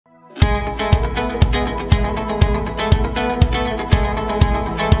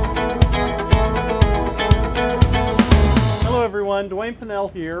Dwayne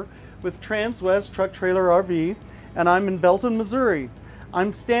Pinnell here with Transwest Truck Trailer RV, and I'm in Belton, Missouri.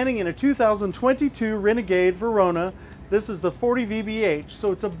 I'm standing in a 2022 Renegade Verona. This is the 40 VBH,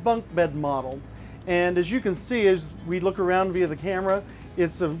 so it's a bunk bed model. And as you can see, as we look around via the camera,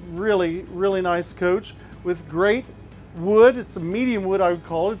 it's a really, really nice coach with great wood. It's a medium wood, I would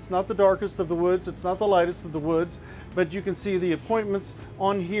call it. It's not the darkest of the woods, it's not the lightest of the woods, but you can see the appointments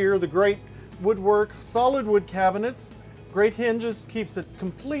on here, the great woodwork, solid wood cabinets, great hinges, keeps it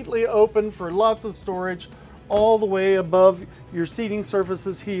completely open for lots of storage all the way above your seating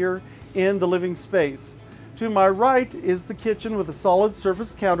surfaces here in the living space. To my right is the kitchen with a solid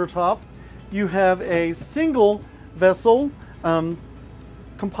surface countertop. You have a single vessel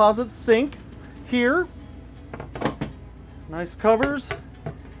composite sink here. Nice covers,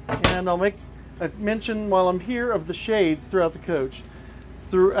 and I'll make a mention while I'm here of the shades throughout the coach.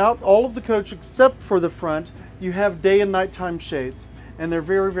 Throughout all of the coach except for the front, you have day and nighttime shades, and they're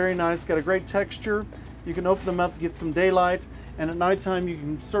very, very nice. Got a great texture. You can open them up, get some daylight, and at nighttime you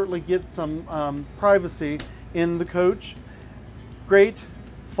can certainly get some privacy in the coach. Great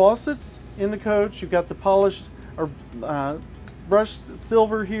faucets in the coach. You've got the polished or brushed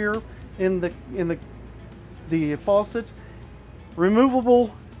silver here in the faucet.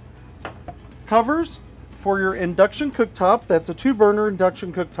 Removable covers for your induction cooktop. That's a 2-burner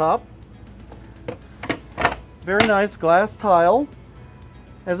induction cooktop. Very nice glass tile.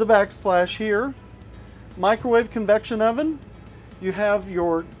 Has a backsplash here. Microwave convection oven. You have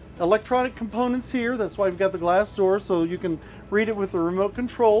your electronic components here. That's why we've got the glass door, so you can read it with the remote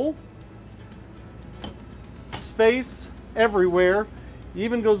control. Space everywhere. It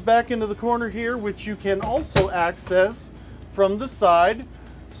even goes back into the corner here, which you can also access from the side,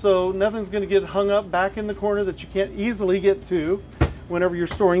 so nothing's going to get hung up back in the corner that you can't easily get to whenever you're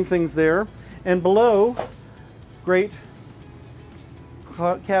storing things there. And below, great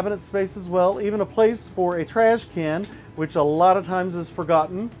cabinet space as well, even a place for a trash can, which a lot of times is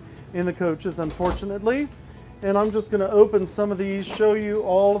forgotten in the coaches, unfortunately. And I'm just going to open some of these, show you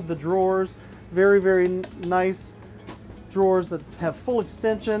all of the drawers. Very, very nice drawers that have full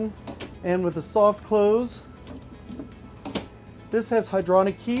extension and with a soft close. This has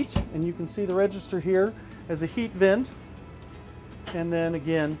hydronic heat, and you can see the register here as a heat vent. And then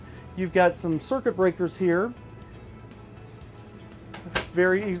again, you've got some circuit breakers here.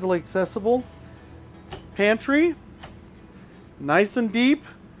 Very easily accessible. Pantry, nice and deep.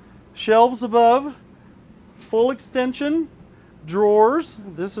 Shelves above, full extension. Drawers,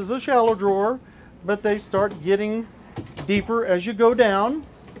 this is a shallow drawer, but they start getting deeper as you go down.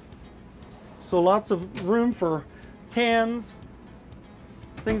 So lots of room for cans,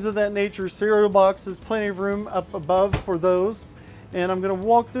 things of that nature, cereal boxes, plenty of room up above for those. And I'm going to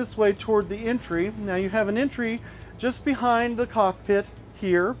walk this way toward the entry. Now you have an entry just behind the cockpit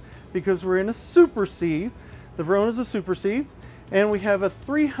here because we're in a Super C. The Verona is a Super C, and we have a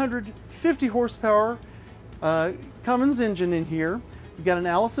 350 horsepower Cummins engine in here. You've got an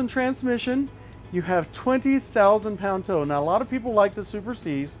Allison transmission. You have 20,000 pound tow. Now a lot of people like the Super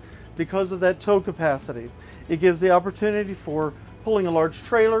Cs because of that tow capacity. It gives the opportunity for pulling a large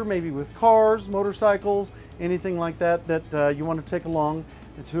trailer, maybe with cars, motorcycles, anything like that that you want to take along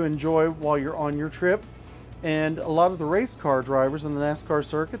to enjoy while you're on your trip. And a lot of the race car drivers in the NASCAR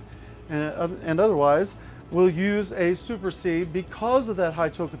circuit and otherwise will use a Super C because of that high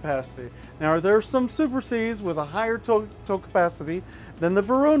tow capacity. Now there are some Super Cs with a higher tow capacity than the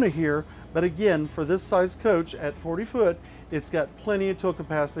Verona here, but again, for this size coach at 40 foot, it's got plenty of tow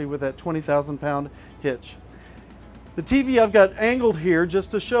capacity with that 20,000 pound hitch. The TV I've got angled here just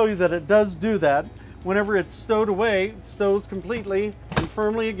to show you that it does do that. Whenever it's stowed away, it stows completely and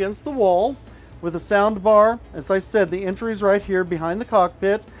firmly against the wall with a sound bar. As I said, the entry is right here behind the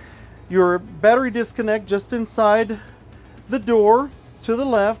cockpit. Your battery disconnect just inside the door to the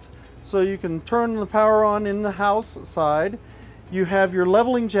left, so you can turn the power on in the house side. You have your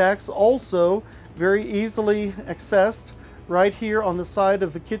leveling jacks also very easily accessed right here on the side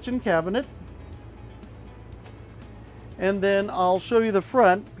of the kitchen cabinet. And then I'll show you the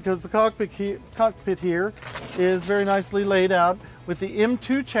front because the cockpit here is very nicely laid out with the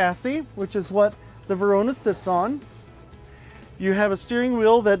M2 chassis, which is what the Verona sits on. You have a steering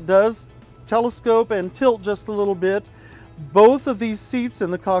wheel that does telescope and tilt just a little bit. Both of these seats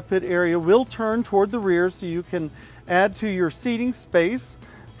in the cockpit area will turn toward the rear, so you can add to your seating space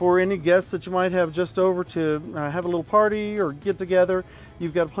for any guests that you might have just over to have a little party or get together.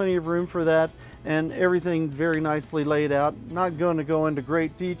 You've got plenty of room for that, and everything very nicely laid out. Not going to go into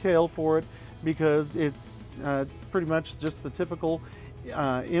great detail for it because it's pretty much just the typical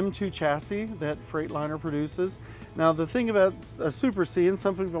M2 chassis that Freightliner produces. Now the thing about a Super C, and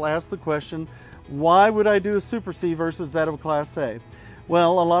some people ask the question, why would I do a Super C versus that of a Class A?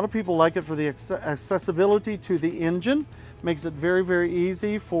 Well, a lot of people like it for the accessibility to the engine. Makes it very, very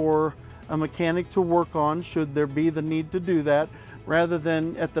easy for a mechanic to work on should there be the need to do that, rather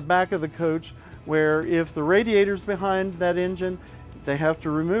than at the back of the coach where if the radiator's behind that engine, they have to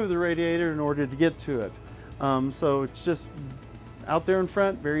remove the radiator in order to get to it. So it's just out there in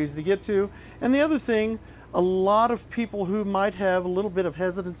front, very easy to get to. And the other thing, a lot of people who might have a little bit of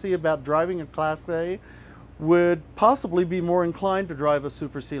hesitancy about driving a Class A would possibly be more inclined to drive a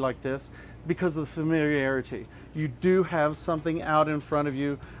Super C like this because of the familiarity. You do have something out in front of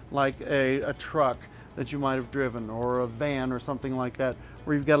you like a truck that you might have driven, or a van or something like that,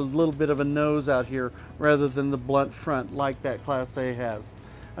 where you've got a little bit of a nose out here rather than the blunt front like that Class A has.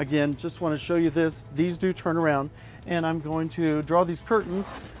 Again, just want to show you this. These do turn around, and I'm going to draw these curtains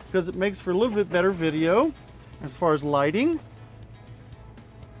because it makes for a little bit better video as far as lighting.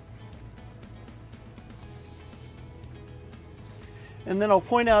 And then I'll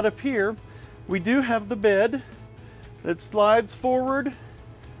point out up here, we do have the bed that slides forward.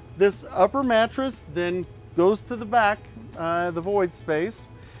 This upper mattress then goes to the back, the void space,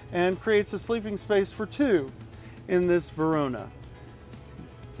 and creates a sleeping space for two in this Verona.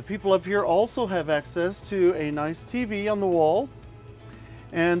 The people up here also have access to a nice TV on the wall.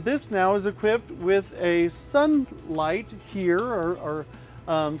 And this now is equipped with a sunlight here, or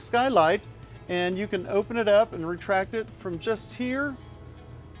skylight, and you can open it up and retract it from just here.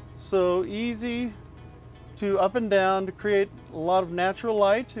 So easy to up and down to create a lot of natural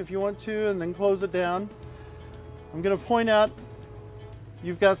light if you want to, and then close it down. I'm going to point out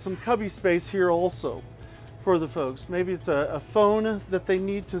you've got some cubby space here also for the folks. Maybe it's a phone that they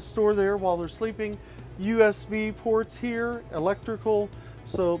need to store there while they're sleeping. USB ports here, electrical,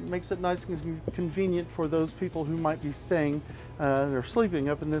 so it makes it nice and convenient for those people who might be staying or sleeping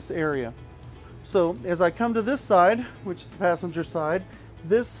up in this area. So as I come to this side, which is the passenger side,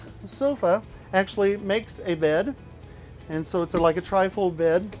 this sofa actually makes a bed, and so it's like a trifold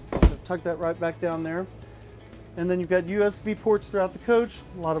bed. Tuck that right back down there. And then you've got USB ports throughout the coach,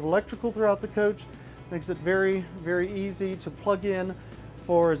 a lot of electrical throughout the coach. Makes it very, very easy to plug in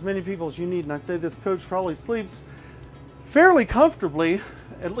for as many people as you need. And I'd say this coach probably sleeps fairly comfortably,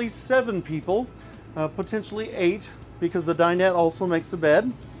 at least 7 people, potentially 8, because the dinette also makes a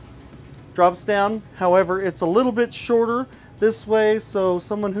bed. Drops down, however, it's a little bit shorter this way, so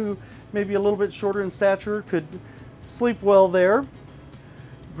someone who may be a little bit shorter in stature could sleep well there.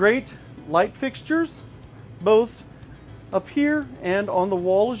 Great light fixtures, both up here and on the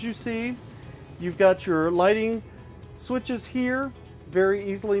wall, as you see. You've got your lighting switches here, very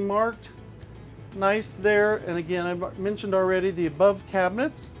easily marked. Nice there, and again, I mentioned already the above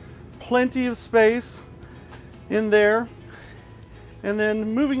cabinets. Plenty of space in there. And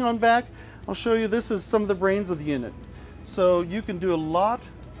then moving on back, I'll show you, this is some of the brains of the unit. So you can do a lot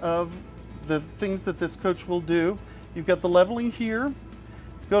of the things that this coach will do. You've got the leveling here.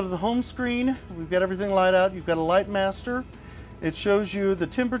 Go to the home screen, we've got everything light out. You've got a light master. It shows you the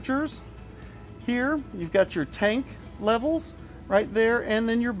temperatures. Here, you've got your tank levels right there, and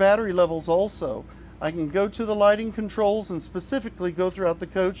then your battery levels also. I can go to the lighting controls and specifically go throughout the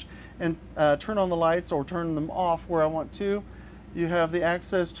coach and turn on the lights or turn them off where I want to. You have the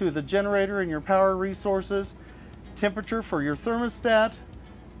access to the generator and your power resources, temperature for your thermostat.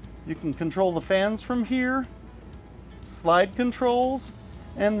 You can control the fans from here, slide controls,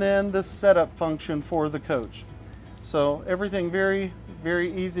 and then the setup function for the coach. So everything very,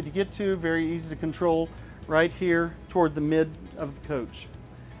 very easy to get to, very easy to control right here toward the mid of the coach.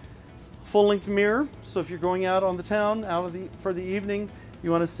 Full length mirror, so if you're going out on the town, for the evening,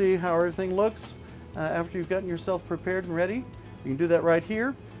 you want to see how everything looks after you've gotten yourself prepared and ready. You can do that right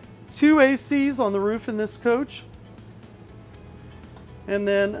here. 2 ACs on the roof in this coach. And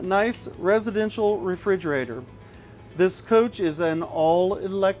then nice residential refrigerator. This coach is an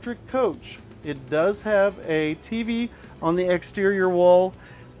all-electric coach. It does have a TV on the exterior wall.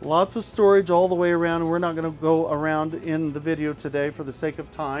 Lots of storage all the way around, and we're not going to go around in the video today for the sake of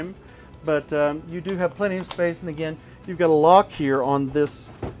time. But you do have plenty of space, and again, you've got a lock here on this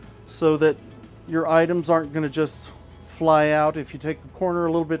so that your items aren't going to just fly out if you take a corner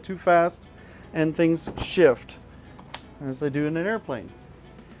a little bit too fast and things shift as they do in an airplane.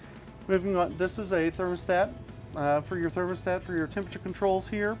 Moving on, this is a thermostat for your temperature controls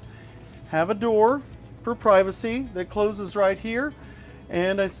here. Have a door for privacy that closes right here.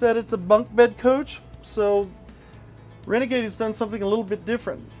 And I said it's a bunk bed coach, so Renegade has done something a little bit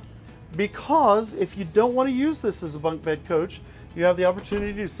different. Because if you don't want to use this as a bunk bed coach, you have the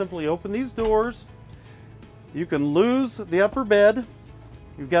opportunity to simply open these doors. You can lose the upper bed.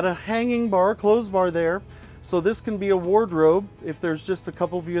 You've got a hanging bar, closed bar there. So this can be a wardrobe if there's just a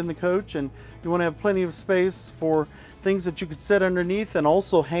couple of you in the coach and you want to have plenty of space for things that you could set underneath, and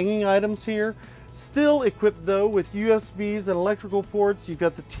also hanging items here. Still equipped though with USBs and electrical ports. You've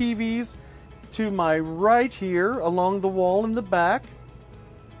got the TVs to my right here along the wall in the back.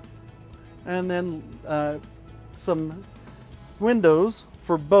 And then some windows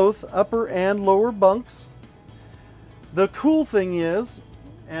for both upper and lower bunks. The cool thing is,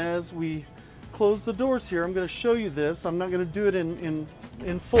 as we close the doors here, I'm going to show you this. I'm not going to do it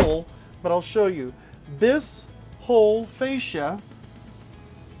in full, but I'll show you. This whole fascia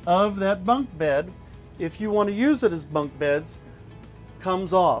of that bunk bed, if you want to use it as bunk beds,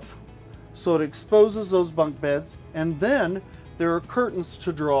 comes off. So it exposes those bunk beds, and then there are curtains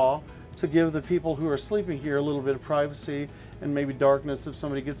to draw to give the people who are sleeping here a little bit of privacy and maybe darkness. If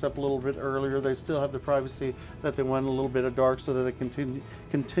somebody gets up a little bit earlier, they still have the privacy that they want, a little bit of dark so that they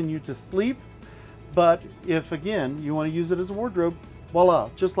continue to sleep. But if, again, you want to use it as a wardrobe, voila,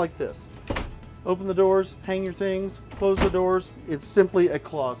 just like this. Open the doors, hang your things, close the doors. It's simply a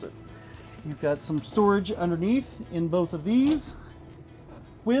closet. You've got some storage underneath in both of these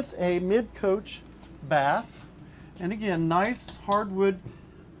with a mid-coach bath. And again, nice hardwood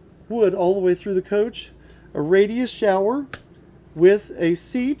wood all the way through the coach. A radius shower with a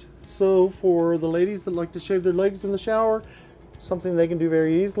seat. So for the ladies that like to shave their legs in the shower, something they can do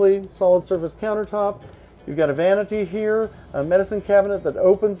very easily. Solid surface countertop. You've got a vanity here, a medicine cabinet that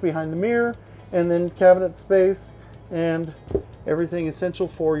opens behind the mirror, and then cabinet space and everything essential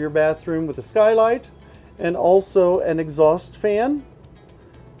for your bathroom with a skylight and also an exhaust fan.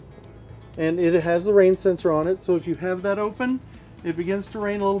 And it has the rain sensor on it, so if you have that open, it begins to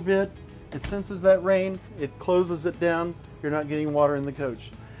rain a little bit, it senses that rain, it closes it down, you're not getting water in the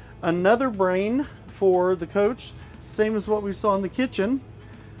coach. Another brain for the coach, same as what we saw in the kitchen.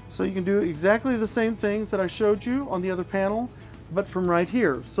 So you can do exactly the same things that I showed you on the other panel, but from right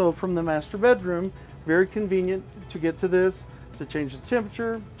here. So from the master bedroom, very convenient to get to this, to change the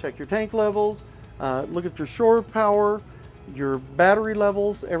temperature, check your tank levels, look at your shore power, your battery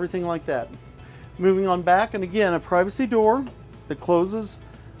levels, everything like that. Moving on back, and again, a privacy door that closes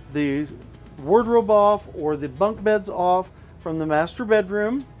the wardrobe off or the bunk beds off from the master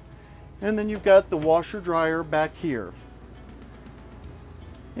bedroom. And then you've got the washer dryer back here.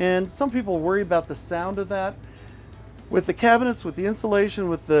 And some people worry about the sound of that. With the cabinets, with the insulation,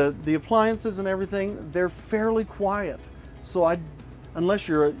 with the appliances and everything, they're fairly quiet. So unless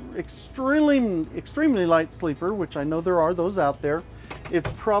you're an extremely light sleeper, which I know there are those out there,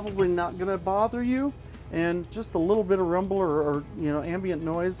 it's probably not going to bother you. And just a little bit of rumble or ambient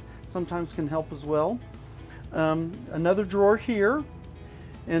noise sometimes can help as well. Another drawer here,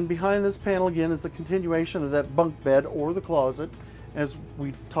 and behind this panel again is the continuation of that bunk bed or the closet, as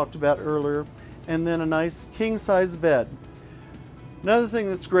we talked about earlier, and then a nice king-size bed. Another thing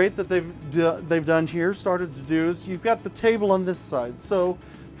that's great that they've done here, started to do, is you've got the table on this side. So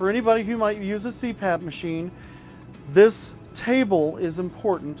for anybody who might use a CPAP machine, this table is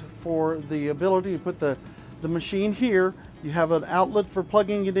important for the ability to put the machine here. You have an outlet for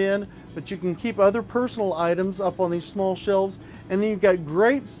plugging it in, but you can keep other personal items up on these small shelves, and then you've got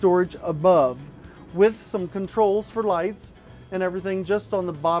great storage above with some controls for lights and everything just on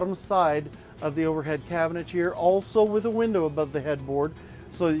the bottom side of the overhead cabinet here, also with a window above the headboard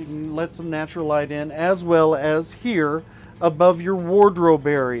so you can let some natural light in, as well as here above your wardrobe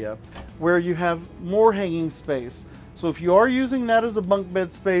area where you have more hanging space. So if you are using that as a bunk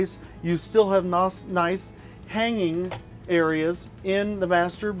bed space, you still have nice hanging areas in the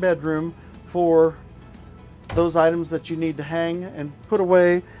master bedroom for those items that you need to hang and put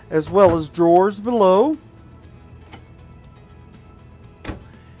away, as well as drawers below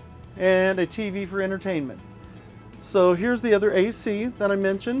and a TV for entertainment. So here's the other AC that I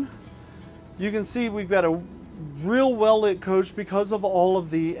mentioned. You can see we've got a real well lit coach because of all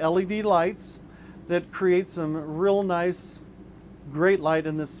of the LED lights that create some real nice, great light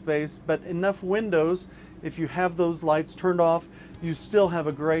in this space, but enough windows. If you have those lights turned off, you still have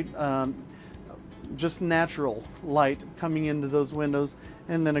a great, just natural light coming into those windows,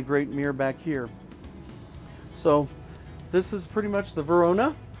 and then a great mirror back here. So this is pretty much the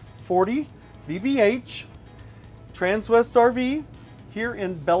Verona 40 VBH Transwest RV here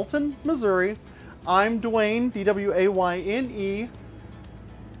in Belton, Missouri. I'm Dwayne, D-W-A-Y-N-E,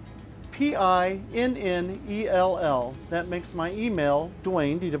 P-I-N-N-E-L-L. That makes my email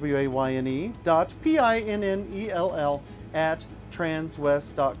Dwayne, D-W-A-Y-N-E, P-I-N-N-E-L-L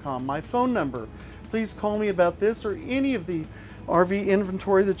 @transwest.com. My phone number, please call me about this or any of the RV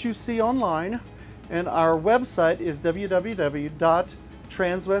inventory that you see online. And our website is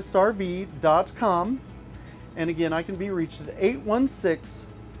www.transwestrv.com. And again, I can be reached at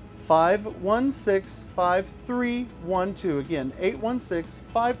 816-516-5312. Again,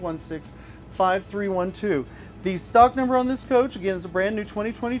 816-516-5312. The stock number on this coach, again, is a brand new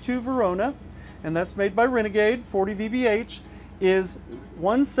 2022 Verona, and that's made by Renegade, 40 VBH, is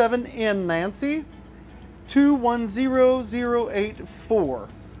 17N210084.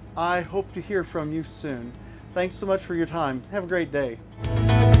 I hope to hear from you soon. Thanks so much for your time. Have a great day.